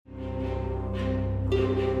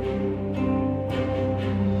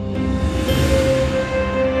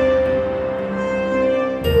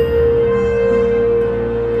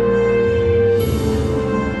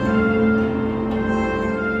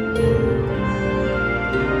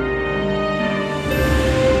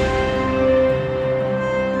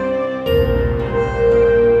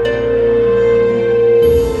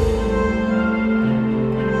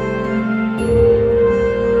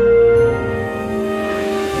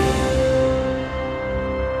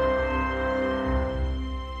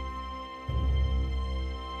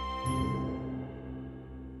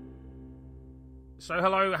So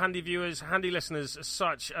hello, handy viewers, handy listeners,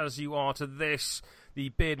 such as you are to this, the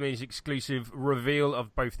Beard Means exclusive reveal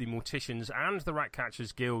of both the Morticians and the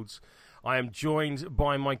Ratcatchers guilds. I am joined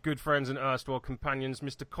by my good friends and erstwhile companions,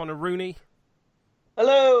 Mr. Connor Rooney.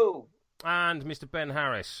 Hello! And Mr. Ben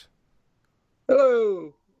Harris.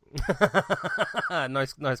 Hello!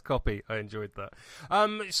 Nice copy. I enjoyed that.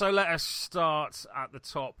 So let us start at the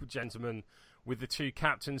top, gentlemen, with the two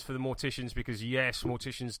captains for the Morticians, because yes,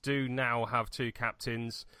 Morticians do now have two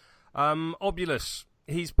captains. Obulus,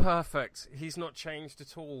 he's perfect. He's not changed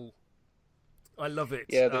at all. I love it.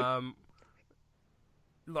 Yeah,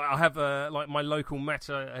 I have my local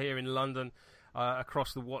meta here in London,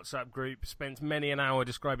 across the WhatsApp group, spent many an hour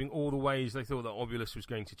describing all the ways they thought that Obulus was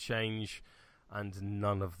going to change, and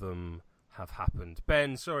none of them have happened.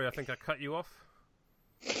 Ben, sorry, I think I cut you off.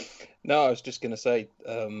 No, I was just going to say,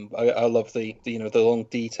 I love the long,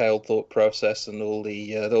 detailed thought process and all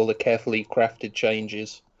the carefully crafted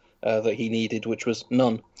changes that he needed, which was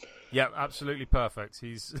none. Yeah, absolutely perfect.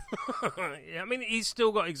 He's, he's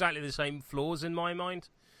still got exactly the same flaws in my mind.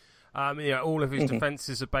 All of his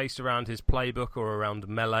defenses are based around his playbook or around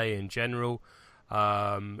melee in general.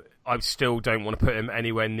 I still don't want to put him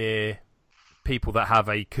anywhere near people that have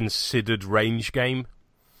a considered range game.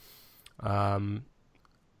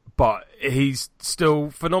 But he's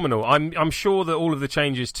still phenomenal. I'm sure that all of the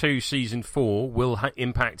changes to Season 4 will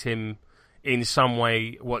impact him in some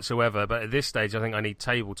way whatsoever, but at this stage I think I need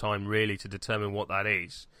table time really to determine what that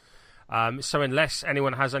is. So unless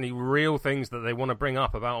anyone has any real things that they want to bring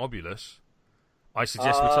up about Obulus, I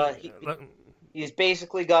suggest he's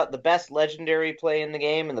basically got the best legendary play in the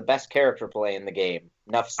game and the best character play in the game.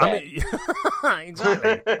 Enough said.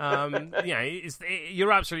 Exactly.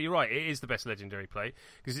 You're absolutely right. It is the best legendary play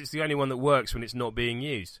because it's the only one that works when it's not being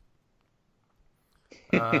used.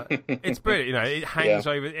 It's brilliant. It hangs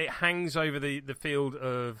over. It hangs over the field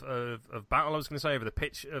of battle. I was going to say over the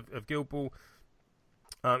pitch of Guild Ball,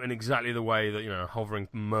 in exactly the way that a hovering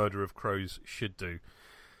murder of crows should do.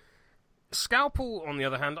 Scalpel, on the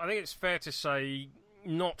other hand, I think it's fair to say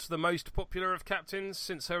not the most popular of captains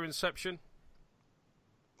since her inception.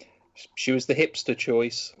 She was the hipster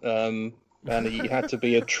choice, and you had to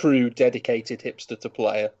be a true dedicated hipster to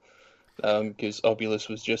play her, because Obulus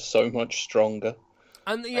was just so much stronger.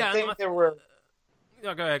 And I think there were.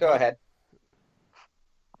 Yeah, go ahead. Go ahead.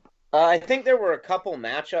 I think there were a couple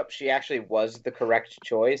matchups she actually was the correct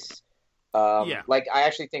choice. I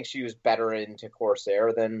actually think she was better into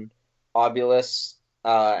Corsair than Obulus,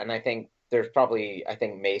 and I think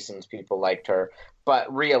Mason's people liked her,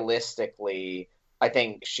 but realistically, I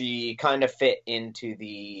think she kind of fit into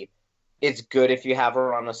it's good if you have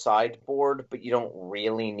her on a sideboard, but you don't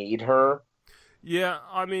really need her. Yeah,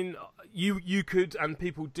 I mean, you could, and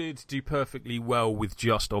people did do perfectly well with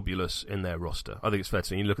just Obulus in their roster. I think it's fair to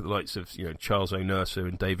say. You look at the likes of Charles O'Nursa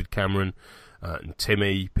and David Cameron and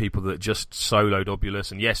Timmy, people that just soloed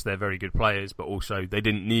Obulus, and yes, they're very good players, but also they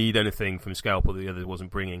didn't need anything from Scalpel that the other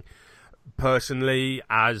wasn't bringing. Personally,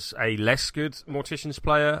 as a less good Morticians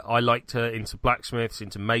player, I liked her into Blacksmiths,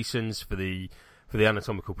 into Masons for the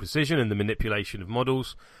anatomical precision and the manipulation of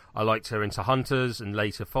models. I liked her into Hunters and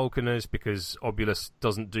later Falconers because Obulus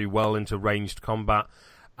doesn't do well into ranged combat.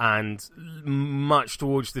 And much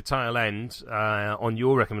towards the tail end, on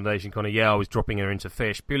your recommendation, Connor, I was dropping her into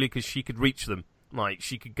Fish purely because she could reach them. Like,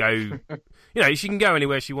 she could go, she can go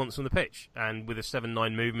anywhere she wants on the pitch. And with a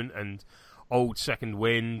 7-9 movement and old second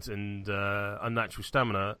wind and unnatural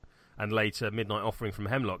stamina and later midnight offering from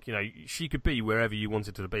Hemlock, she could be wherever you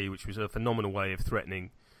wanted her to be, which was a phenomenal way of threatening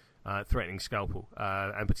Scalpel,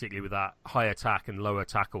 and particularly with that high attack and lower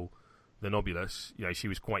tackle than Obulus, she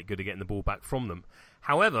was quite good at getting the ball back from them.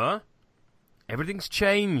 However, everything's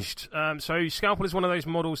changed. So Scalpel is one of those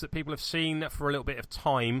models that people have seen for a little bit of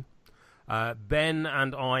time. Ben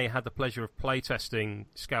and I had the pleasure of playtesting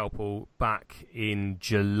Scalpel back in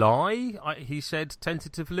July, he said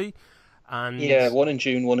tentatively. And one in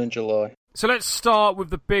June, one in July. So let's start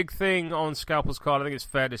with the big thing on Scalpel's card. I think it's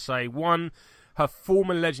fair to say, one, her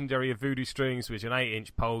former legendary of Voodoo Strings, which is an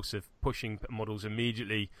 8-inch pulse of pushing models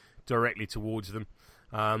immediately directly towards them.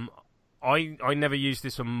 I never used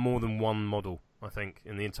this on more than one model, I think,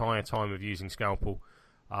 in the entire time of using Scalpel.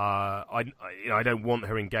 I don't want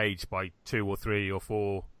her engaged by 2 or 3 or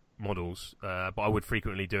 4 models, but I would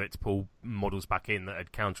frequently do it to pull models back in that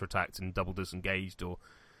had counterattacked and double disengaged, or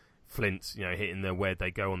flints, hitting them where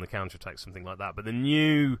they go on the counterattack, something like that. But the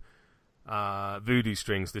new Voodoo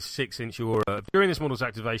Strings, the 6-inch aura, during this model's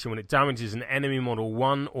activation, when it damages an enemy model with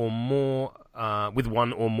one or more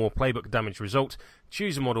playbook damage result,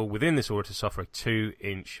 choose a model within this aura to suffer a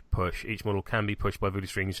 2-inch push. Each model can be pushed by Voodoo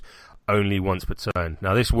Strings only once per turn.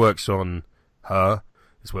 Now, this works on her,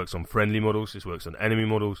 this works on friendly models, this works on enemy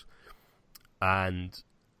models, and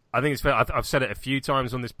I think it's fair. I've said it a few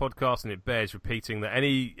times on this podcast, and it bears repeating, that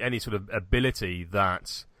any sort of ability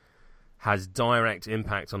that has direct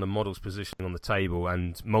impact on the model's positioning on the table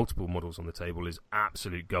and multiple models on the table is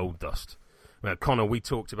absolute gold dust. Connor, we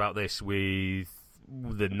talked about this with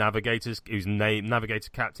the navigator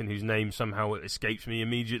captain, whose name somehow escapes me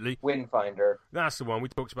immediately. Windfinder. That's the one. We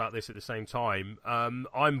talked about this at the same time.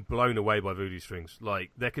 I'm blown away by Voodoo Strings.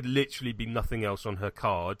 Like, there could literally be nothing else on her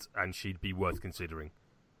card, and she'd be worth considering.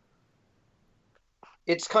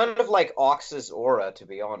 It's kind of like Ox's aura, to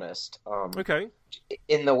be honest. Okay.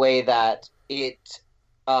 In the way that it,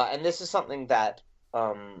 and this is something that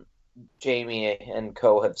Jamie and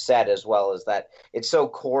co have said as well, is that it's so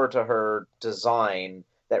core to her design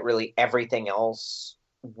that really everything else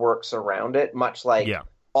works around it, much like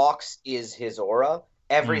Ox is his aura.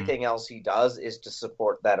 Everything else he does is to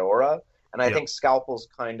support that aura. And I think Scalpel's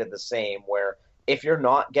kind of the same, where if you're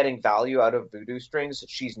not getting value out of Voodoo Strings,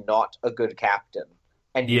 she's not a good captain.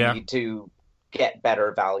 And you need to get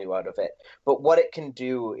better value out of it. But what it can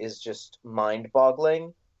do is just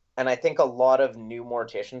mind-boggling. And I think a lot of new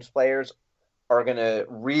Morticians players are going to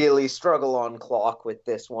really struggle on clock with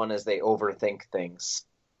this one as they overthink things.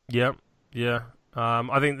 Yeah.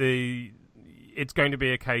 I think it's going to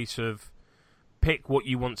be a case of pick what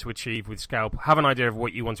you want to achieve with Scalpel. Have an idea of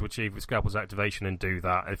what you want to achieve with Scalpel's activation and do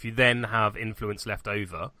that. If you then have influence left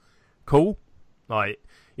over, cool. Like,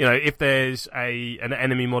 if there's an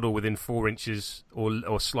enemy model within 4 inches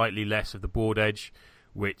or slightly less of the board edge,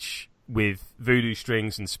 which with Voodoo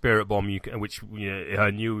Strings and Spirit Bomb,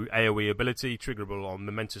 her new AoE ability, triggerable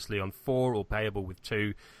momentously on 4 or payable with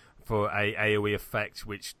 2 for a AoE effect,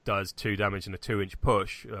 which does 2 damage and a 2-inch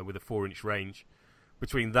push with a 4-inch range.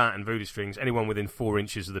 Between that and Voodoo Strings, anyone within 4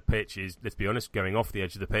 inches of the pitch is, let's be honest, going off the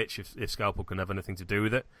edge of the pitch if Scalpel can have anything to do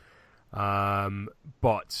with it.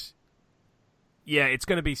 But yeah, it's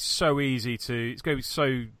going to be so easy to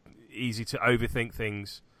overthink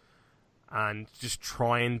things and just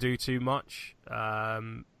try and do too much.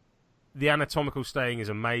 The anatomical staying is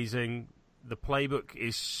amazing. The playbook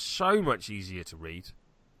is so much easier to read.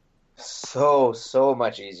 So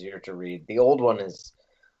much easier to read. The old one is,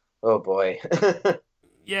 oh boy.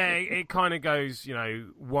 Yeah, it kind of goes,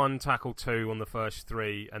 1 tackle 2 on the first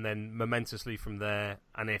 3, and then momentously from there.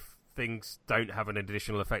 And if things don't have an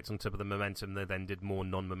additional effect on top of the momentum, they then did more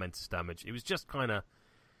non-momentous damage. It was just kind of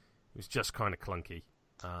clunky.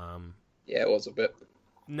 Yeah, it was a bit.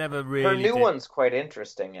 Never really. Her new one's quite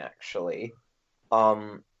interesting, actually.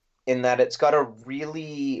 In that it's got a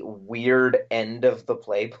really weird end of the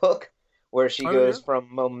playbook, where she goes from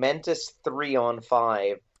momentous 3 on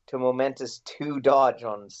 5 to momentous 2 dodge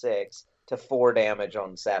on 6 to 4 damage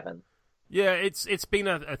on 7. Yeah, it's been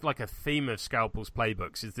a theme of Scalpel's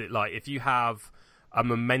playbooks, is that, like, if you have a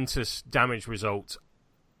momentous damage result,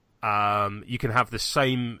 you can have the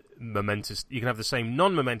same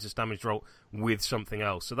non-momentous damage result with something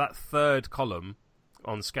else. So that third column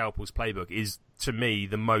on Scalpel's playbook is, to me,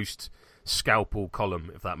 the most Scalpel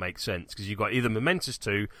column, if that makes sense, because you've got either momentous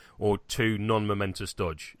 2 or 2 non-momentous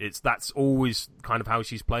dodge. That's always kind of how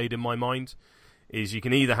she's played in my mind, is you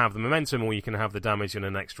can either have the momentum or you can have the damage and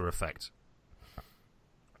an extra effect.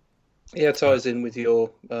 Yeah, it ties in with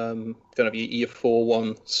your kind of your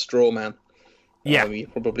 4-1 straw man. Yeah, you're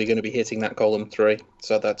probably going to be hitting that column 3,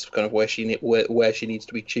 so that's kind of where she needs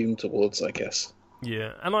to be tuned towards, I guess.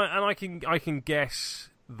 Yeah, and I can guess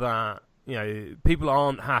that people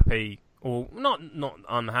aren't happy, or not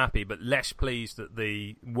unhappy, but less pleased that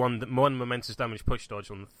the one momentous damage push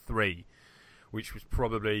dodge on 3, which was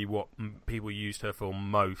probably what people used her for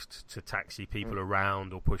most, to taxi people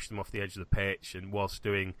around or push them off the edge of the pitch, and whilst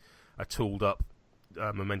doing a tooled up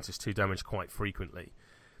momentous 2 damage quite frequently.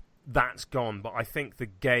 That's gone, but I think the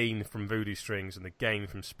gain from Voodoo Strings and the gain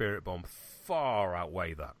from Spirit Bomb far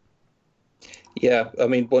outweigh that. Yeah, I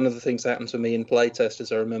mean, one of the things that happened to me in playtest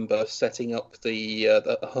is I remember setting up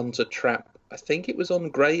the Hunter trap I think it was on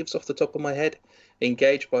Graves off the top of my head,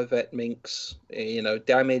 engaged by Vet Minx,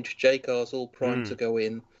 damage, J-Car's all primed to go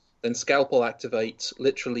in, then Scalpel activates,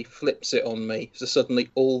 literally flips it on me, so suddenly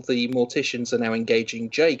all the Morticians are now engaging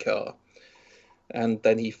J-Car, and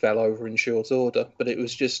then he fell over in short order. But it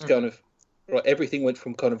was just kind of, right, everything went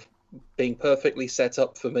from kind of being perfectly set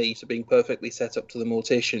up for me to being perfectly set up to the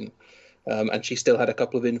Mortician, and she still had a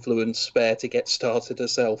couple of influence spare to get started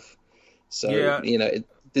herself. So,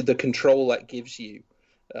 the control that gives you,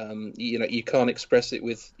 you can't express it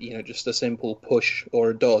with, just a simple push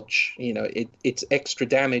or a dodge. It's extra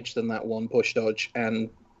damage than that one push dodge and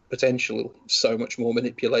potentially so much more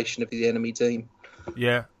manipulation of the enemy team.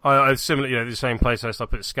 Yeah, I similar, the same playstyle. I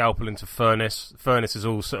put Scalpel into Furnace. Furnace is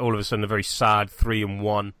all of a sudden a very sad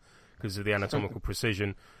 3-1 because of the anatomical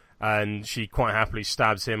precision. And she quite happily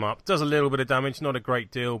stabs him up. Does a little bit of damage, not a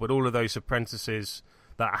great deal, but all of those apprentices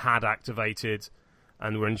that had activated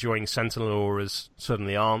and were enjoying Sentinel auras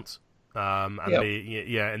suddenly aren't. And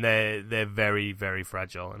they're very, very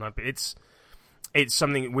fragile. And it's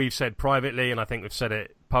something we've said privately, and I think we've said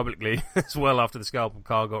it publicly as well after the Scalpel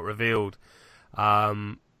car got revealed.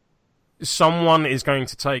 Someone is going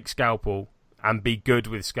to take Scalpel and be good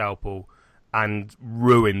with Scalpel and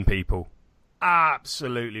ruin people.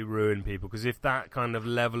 Absolutely ruin people, because if that kind of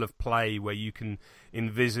level of play where you can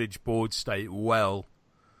envisage board state well,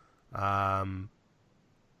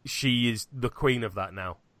 she is the queen of that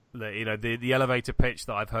now. The elevator pitch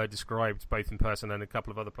that I've heard described both in person and a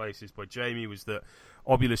couple of other places by Jamie was that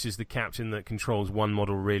Obulus is the captain that controls one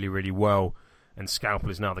model really, really well, and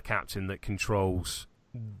Scalpel is now the captain that controls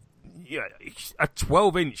a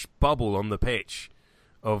 12-inch bubble on the pitch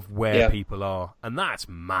of where people are, and that's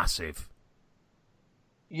massive.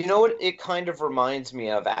 You know what it kind of reminds me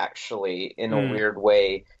of, actually, in a weird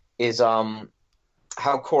way, is how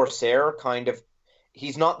Corsair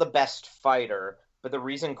he's not the best fighter, but the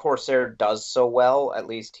reason Corsair does so well, at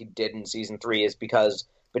least he did in Season 3, is because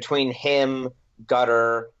between him,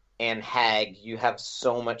 Gutter, and Hag, you have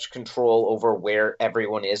so much control over where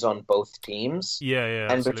everyone is on both teams. Yeah,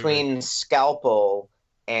 and absolutely. Between Scalpel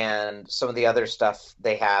and some of the other stuff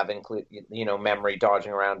they have, include memory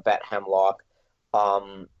dodging around, Vet Hemlock,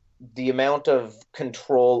 the amount of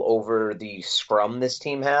control over the scrum this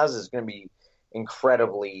team has is going to be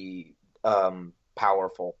incredibly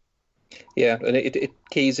powerful. Yeah, and it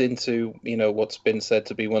keys into what's been said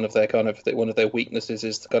to be one of their weaknesses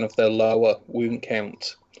is kind of their lower wound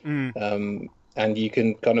count. And you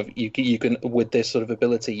can you can with this sort of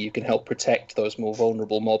ability you can help protect those more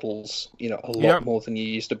vulnerable models a lot more than you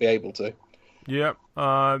used to be able to. Yeah.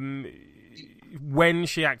 When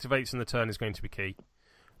she activates in the turn is going to be key.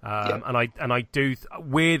 And I do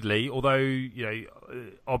weirdly, although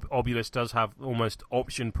Obulus does have almost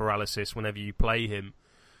option paralysis whenever you play him,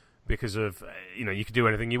 because of you can do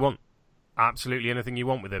anything you want, absolutely anything you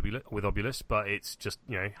want with Obulus, but it's just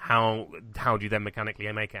how do you then mechanically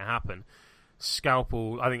make it happen?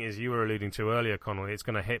 Scalpel, I think, as you were alluding to earlier, Connolly, it's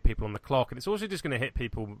going to hit people on the clock, and it's also just going to hit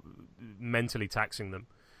people mentally taxing them.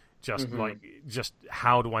 Just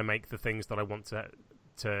how do I make the things that I want to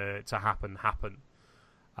happen?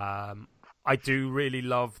 I do really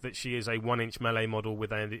love that she is a 1-inch melee model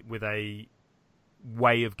with a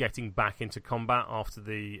way of getting back into combat after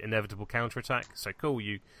the inevitable counterattack. So cool,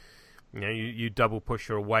 you double push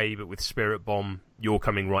her away, but with Spirit Bomb, you're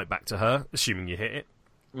coming right back to her, assuming you hit it.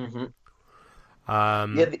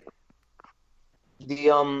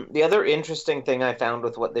 The other interesting thing I found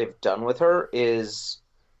with what they've done with her is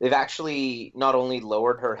they've actually not only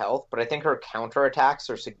lowered her health, but I think her counterattacks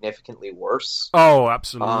are significantly worse. Oh,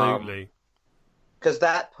 absolutely. Because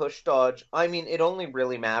that push dodge, it only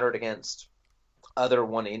really mattered against other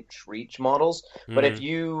 1-inch reach models. But if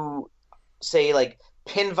you say, like,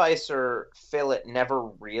 Pinvisor Fillet never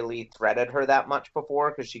really threatened her that much before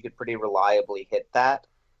because she could pretty reliably hit that.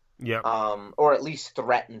 Yeah. Or at least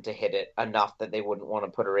threaten to hit it enough that they wouldn't want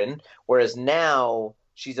to put her in. Whereas now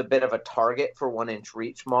she's a bit of a target for 1-inch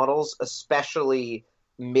reach models, especially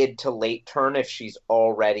mid to late turn if she's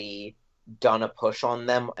already done a push on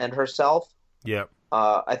them and herself. Yeah.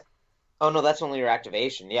 Oh no, that's only her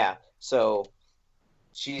activation. Yeah. So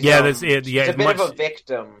she's she's a bit of a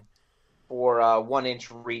victim for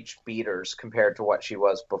 1-inch reach beaters compared to what she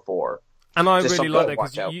was before. And I really like that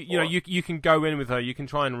because you can go in with her, you can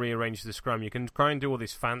try and rearrange the scrum, you can try and do all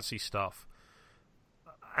this fancy stuff,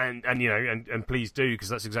 and please do, because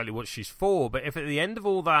that's exactly what she's for. But if at the end of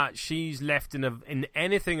all that she's left in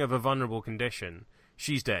anything of a vulnerable condition,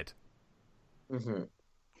 she's dead.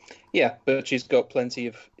 Yeah, but she's got plenty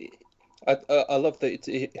of. I love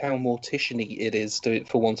that how mortician-y it is,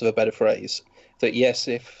 for want of a better phrase. that yes,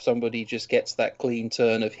 if somebody just gets that clean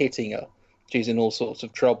turn of hitting her, she's in all sorts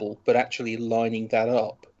of trouble, but actually lining that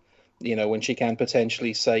up, when she can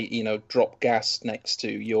potentially say, drop gas next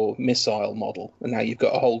to your missile model, and now you've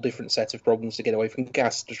got a whole different set of problems to get away from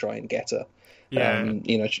gas to try and get her. Yeah.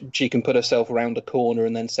 She can put herself around a corner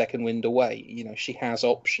and then second wind away. She has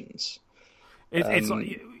options. It's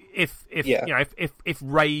like if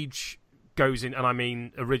Rage goes in, and I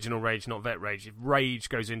mean original Rage, not Vet Rage. If Rage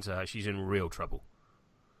goes into her, she's in real trouble.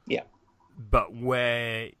 Yeah. But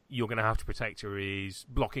where you're going to have to protect her is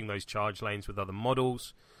blocking those charge lanes with other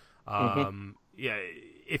models. Yeah,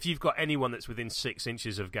 if you've got anyone that's within 6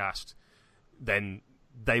 inches of Gast, then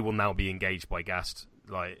they will now be engaged by Gast,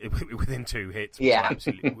 like within 2 hits.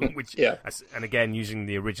 And again, using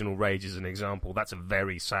the original Rage as an example, that's a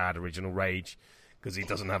very sad original Rage because he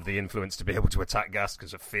doesn't have the influence to be able to attack Gast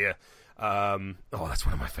because of fear. That's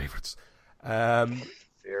one of my favourites.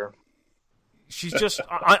 Fear. She's just.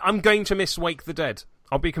 I'm going to miss Wake the Dead.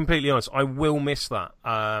 I'll be completely honest. I will miss that.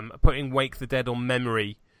 Putting Wake the Dead on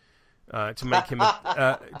memory to make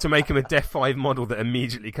him a Def 5 model that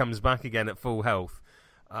immediately comes back again at full health.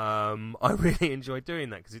 I really enjoyed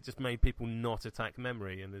doing that because it just made people not attack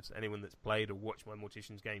memory. And as anyone that's played or watched my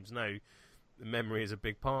Morticians games know, memory is a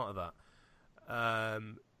big part of that.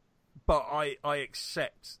 But I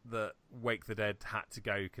accept that Wake the Dead had to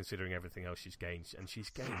go considering everything else she's gained, and she's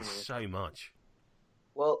gained so much.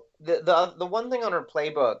 Well, the one thing on her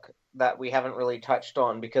playbook that we haven't really touched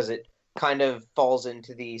on because it kind of falls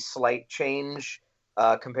into the slight change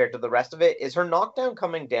compared to the rest of it is her knockdown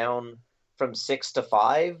coming down from 6 to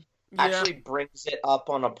 5 actually brings it up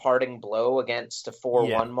on a parting blow against a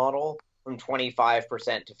 4-1 model from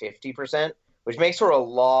 25% to 50%, which makes her a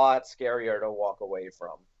lot scarier to walk away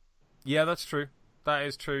from. Yeah, that's true. That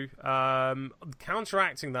is true.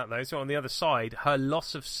 Counteracting that, though, so on the other side, her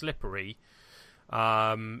loss of slippery,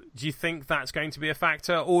 do you think that's going to be a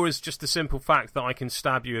factor? Or is just the simple fact that I can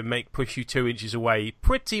stab you and push you 2 inches away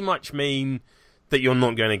pretty much mean that you're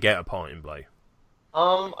not going to get a parting blow?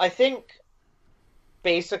 I think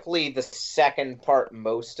basically the second part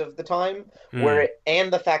most of the time,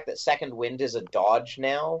 and the fact that second wind is a dodge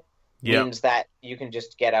now means that you can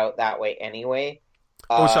just get out that way anyway.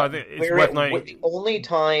 Also, I think it's worth noting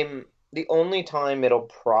the only time it'll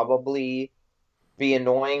probably be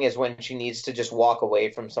annoying is when she needs to just walk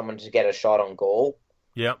away from someone to get a shot on goal.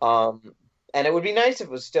 Yeah. And it would be nice if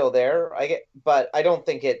it was still there. But I don't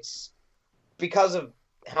think it's because of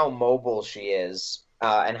how mobile she is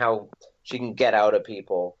and how she can get out of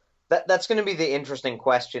people. That's going to be the interesting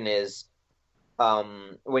question: is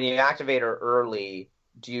when you activate her early,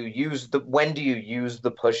 when do you use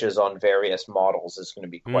the pushes on various models is going to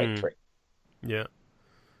be quite tricky. Yeah.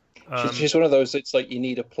 She's one of those. It's like you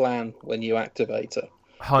need a plan when you activate her,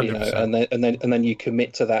 100%. and then you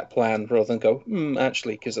commit to that plan rather than go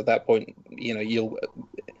actually, because at that point, you'll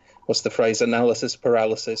what's the phrase, analysis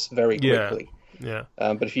paralysis very quickly. Yeah.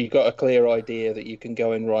 But if you've got a clear idea that you can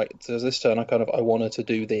go in right, so this turn I want her to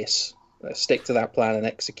do this, stick to that plan and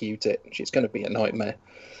execute it. She's going to be a nightmare.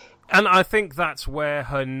 And I think that's where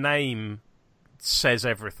her name says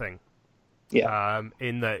everything. Yeah.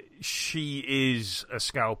 In that she is a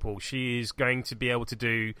scalpel. She is going to be able to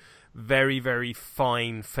do very, very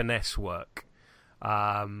fine finesse work.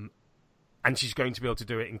 And she's going to be able to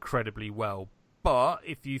do it incredibly well. But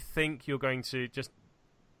if you think you're going to just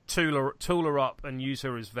tool her up and use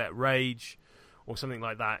her as Vet Rage or something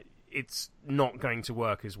like that, it's not going to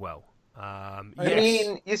work as well. I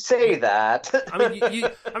mean, you say that.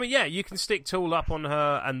 You can stick tool up on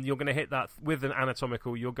her, and you're going to hit that with an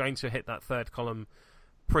anatomical. You're going to hit that third column,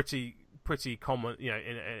 pretty common.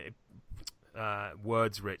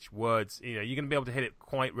 Words rich words. You're going to be able to hit it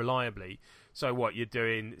quite reliably. So what you're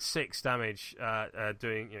doing 6 damage,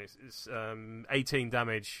 doing 18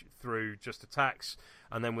 damage through just attacks,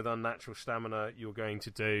 and then with unnatural stamina, you're going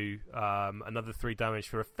to do another 3 damage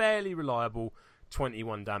for a fairly reliable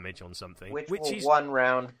 21 damage on something, which is one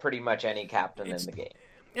round pretty much any captain in the game.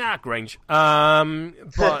 Yeah, Grange.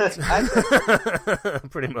 But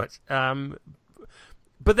pretty much.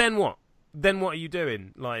 But then what? Then what are you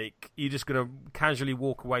doing? Like, you're just going to casually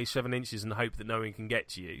walk away 7 inches and hope that no one can get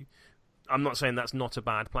to you. I'm not saying that's not a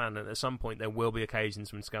bad plan, and at some point there will be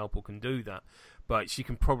occasions when Scalpel can do that. But she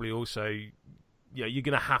can probably also, you're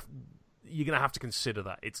going to have to consider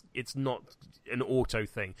that it's not an auto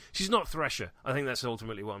thing. She's not Thresher. I think that's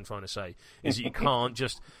ultimately what I'm trying to say. Is that you can't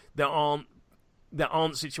just there aren't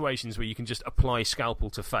situations where you can just apply Scalpel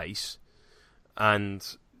to face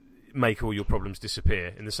and make all your problems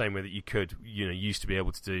disappear in the same way that you could, used to be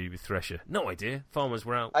able to do with Thresher. No idea. Farmers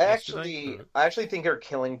were out. I actually think her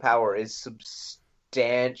killing power is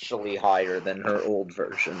substantially higher than her old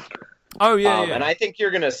version. Oh yeah. And I think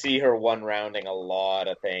you're gonna see her one-rounding a lot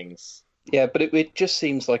of things. Yeah, but it just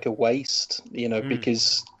seems like a waste,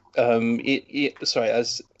 because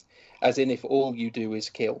as in if all you do is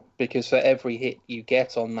kill, because for every hit you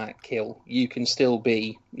get on that kill, you can still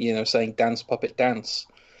be, saying dance puppet dance.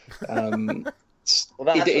 Well,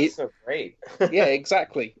 that's so great. Yeah,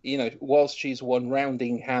 exactly. Whilst she's one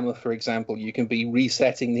rounding hammer, for example, you can be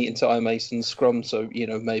resetting the entire Mason scrum, so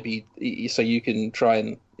maybe so you can try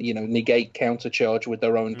and negate countercharge with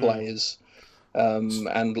their own players,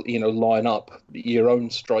 and line up your own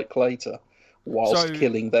strike later whilst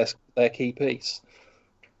killing their key piece.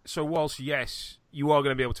 So whilst yes, you are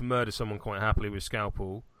going to be able to murder someone quite happily with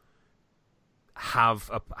Scalpel, have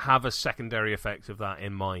a secondary effect of that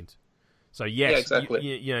in mind. So yes,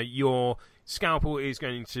 exactly. Your Scalpel is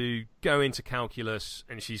going to go into calculus,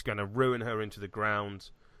 and she's going to ruin her into the ground.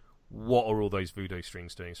 What are all those voodoo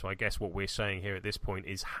strings doing? So I guess what we're saying here at this point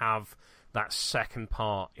is have that second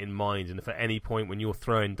part in mind, and if at any point when you're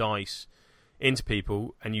throwing dice into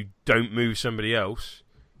people and you don't move somebody else,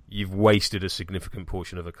 you've wasted a significant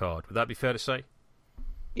portion of a card. Would that be fair to say?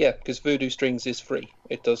 Yeah, because Voodoo Strings is free.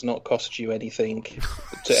 It does not cost you anything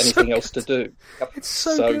else to do. It's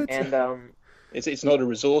so good. And it's not a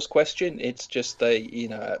resource question. It's just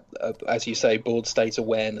as you say, board state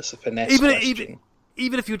awareness, a finesse question.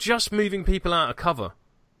 Even if you're just moving people out of cover,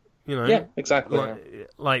 Yeah, exactly.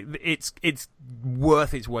 Like it's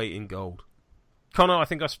worth its weight in gold. Connor, I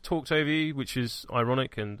think I talked over you, which is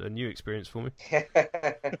ironic and a new experience for me.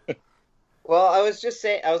 Well, I was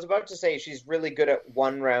about to say she's really good at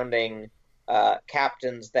one-rounding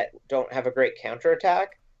captains that don't have a great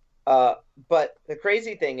counterattack. But the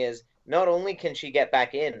crazy thing is, not only can she get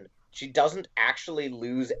back in, she doesn't actually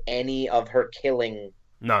lose any of her killing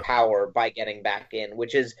power by getting back in,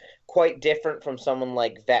 which is quite different from someone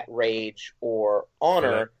like Vet Rage or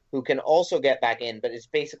Honor, who can also get back in, but it's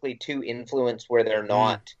basically 2 influence where they're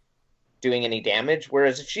not doing any damage.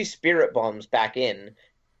 Whereas if she Spirit Bombs back in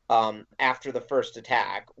after the first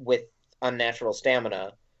attack with unnatural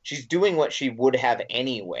stamina, she's doing what she would have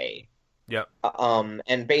anyway. Yeah.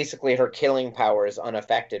 And basically her killing power is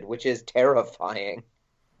unaffected, which is terrifying.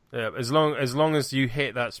 Yeah, as long as you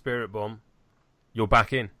hit that Spirit Bomb, you're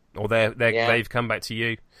back in, or they've come back to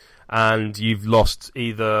you, and you've lost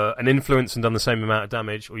either an influence and done the same amount of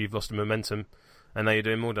damage, or you've lost a momentum, and now you're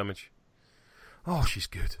doing more damage. Oh, she's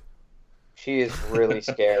good. She is really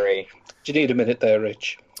scary. Do you need a minute there,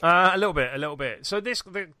 Rich? A little bit. So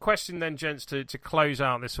the question then, gents, to close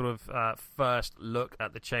out this sort of first look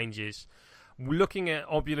at the changes, looking at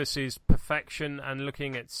Obulus's perfection and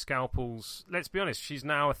looking at Scalpel's, let's be honest, she's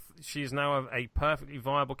now a perfectly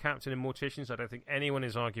viable captain in Morticians. I don't think anyone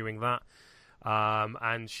is arguing that.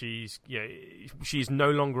 And she's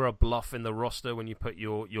no longer a bluff in the roster when you put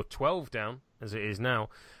your 12 down, as it is now.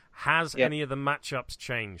 Has any of the matchups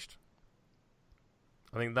changed?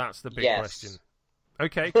 I think that's the big question.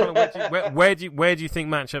 Okay, Colin, where do you think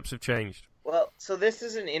matchups have changed? Well, so this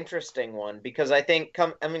is an interesting one because I think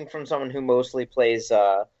coming from someone who mostly plays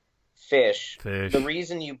Fish, the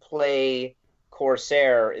reason you play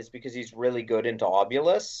Corsair is because he's really good into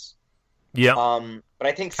Obulus. Yeah. But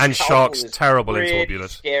I think Shark's is terrible into Obulus.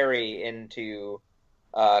 Scary into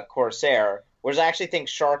Corsair. Whereas I actually think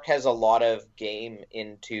Shark has a lot of game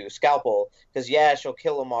into Scalpel because she'll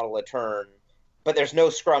kill a model a turn, but there's no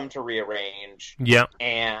scrum to rearrange. Yeah.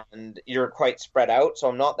 And you're quite spread out, so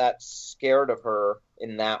I'm not that scared of her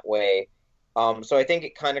in that way. So I think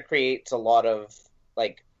it kind of creates a lot of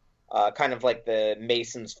kind of like the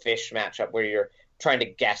Mason's Fish matchup where you're trying to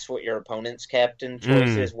guess what your opponent's captain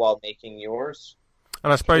choice is while making yours.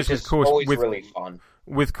 And I suppose, of course, always really fun.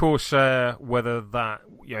 With Corsair, whether that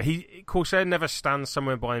Corsair never stands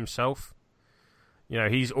somewhere by himself.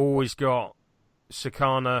 He's always got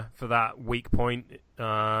Sakana for that weak point.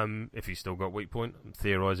 If he's still got weak point, I'm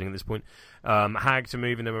theorising at this point. Hag to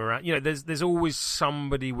moving him around. There's always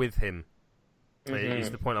somebody with him. Is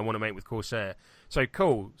the point I want to make with Corsair. So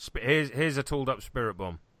cool. Here's a tooled up Spirit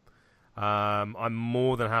Bomb. I'm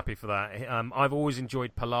more than happy for that. I've always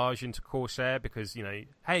enjoyed Pelage into Corsair because,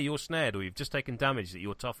 hey, you're snared or you've just taken damage that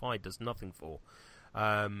your tough hide does nothing for.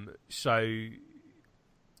 So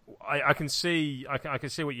I can see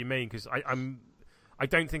what you mean because I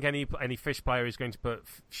don't think any Fish player is going to put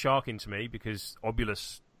Shark into me because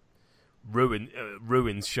Obulus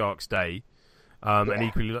ruins Shark's day. And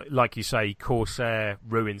equally, like you say, Corsair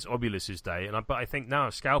ruins Obulus's day. But I think now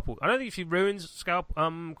Scalpel... I don't think she ruins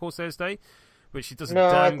Corsair's day, but she does a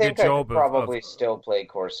damn good job of... probably still play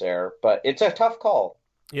Corsair, but it's a tough call.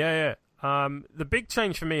 Yeah. The big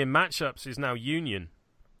change for me in matchups is now Union,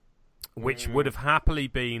 which would have happily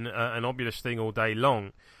been an Obulus thing all day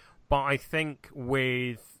long. But I think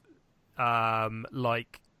with,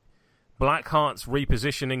 Blackheart's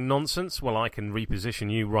repositioning nonsense, well, I can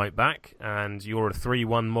reposition you right back, and you're a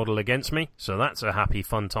 3-1 model against me, so that's a happy,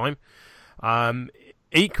 fun time.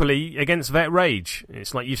 Equally, against Vet Rage,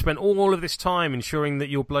 it's like you've spent all of this time ensuring that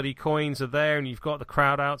your bloody coins are there, and you've got the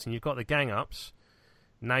crowd outs, and you've got the gang ups.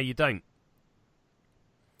 Now you don't.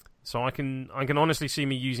 So I can honestly see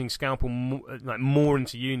me using Scalpel more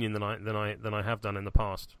into Union than I have done in the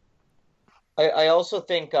past. I also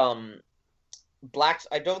think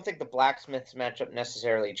I don't think the Blacksmith's matchup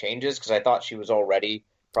necessarily changes, because I thought she was already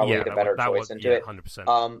probably the better choice into it.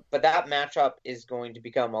 100%. But that matchup is going to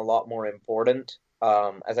become a lot more important,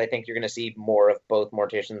 as I think you're going to see more of both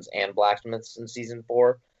Morticians and Blacksmiths in Season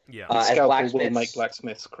 4. Yeah, Scalpel will make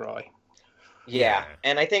Blacksmiths cry. Yeah,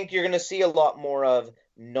 and I think you're going to see a lot more of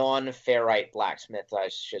non-ferrite blacksmiths, I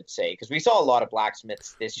should say, because we saw a lot of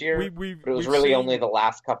blacksmiths this year, but it was really only the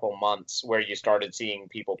last couple months where you started seeing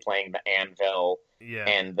people playing the Anvil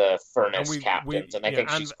and the Furnace captains, and I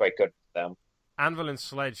think she's quite good for them. Anvil and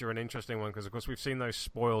Sledge are an interesting one, because of course we've seen those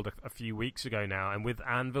spoiled a few weeks ago now, and with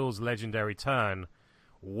Anvil's legendary turn,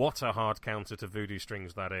 what a hard counter to Voodoo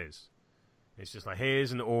Strings that is. It's just like,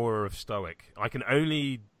 here's an aura of Stoic. I can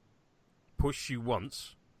only push you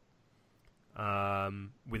once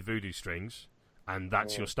with Voodoo Strings, and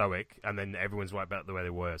that's your Stoic, and then everyone's right back the way they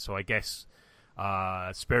were. So I guess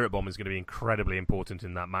Spirit Bomb is going to be incredibly important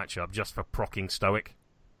in that matchup, just for proccing Stoic.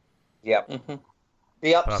 Yep. Mm-hmm.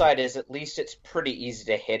 The upside is at least it's pretty easy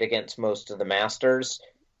to hit against most of the Masters,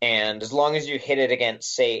 and as long as you hit it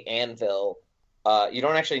against, say, Anvil, you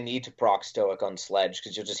don't actually need to proc Stoic on Sledge,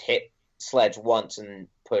 because you'll just hit Sledge once and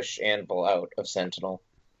push Anvil out of Sentinel.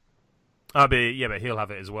 But he'll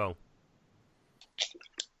have it as well.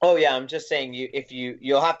 Oh yeah, I'm just saying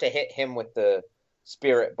you'll have to hit him with the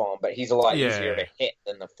Spirit Bomb, but he's a lot easier to hit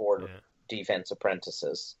than the 4 defense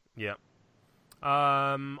apprentices. Yeah.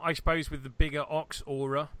 I suppose with the bigger Ox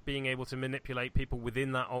aura, being able to manipulate people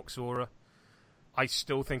within that Ox aura, I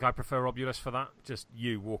still think I prefer Obulus for that. Just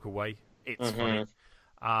you walk away. It's fine.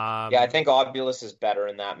 I think Obulus is better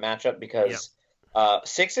in that matchup because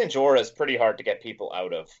 6-inch aura is pretty hard to get people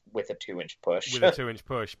out of with a 2-inch push. With a 2-inch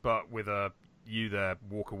push, but with a you there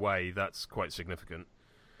walk away, that's quite significant.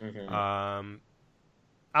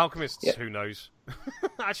 Alchemists, who knows?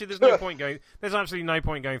 Actually, there's no point going. There's absolutely no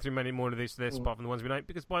point going through many more of this apart from the ones we know,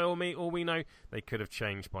 because by all we know, they could have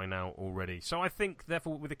changed by now already. So I think,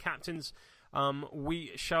 therefore, with the captains,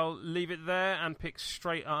 we shall leave it there and pick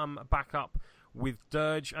straight back up with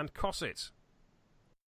Dirge and Cosset.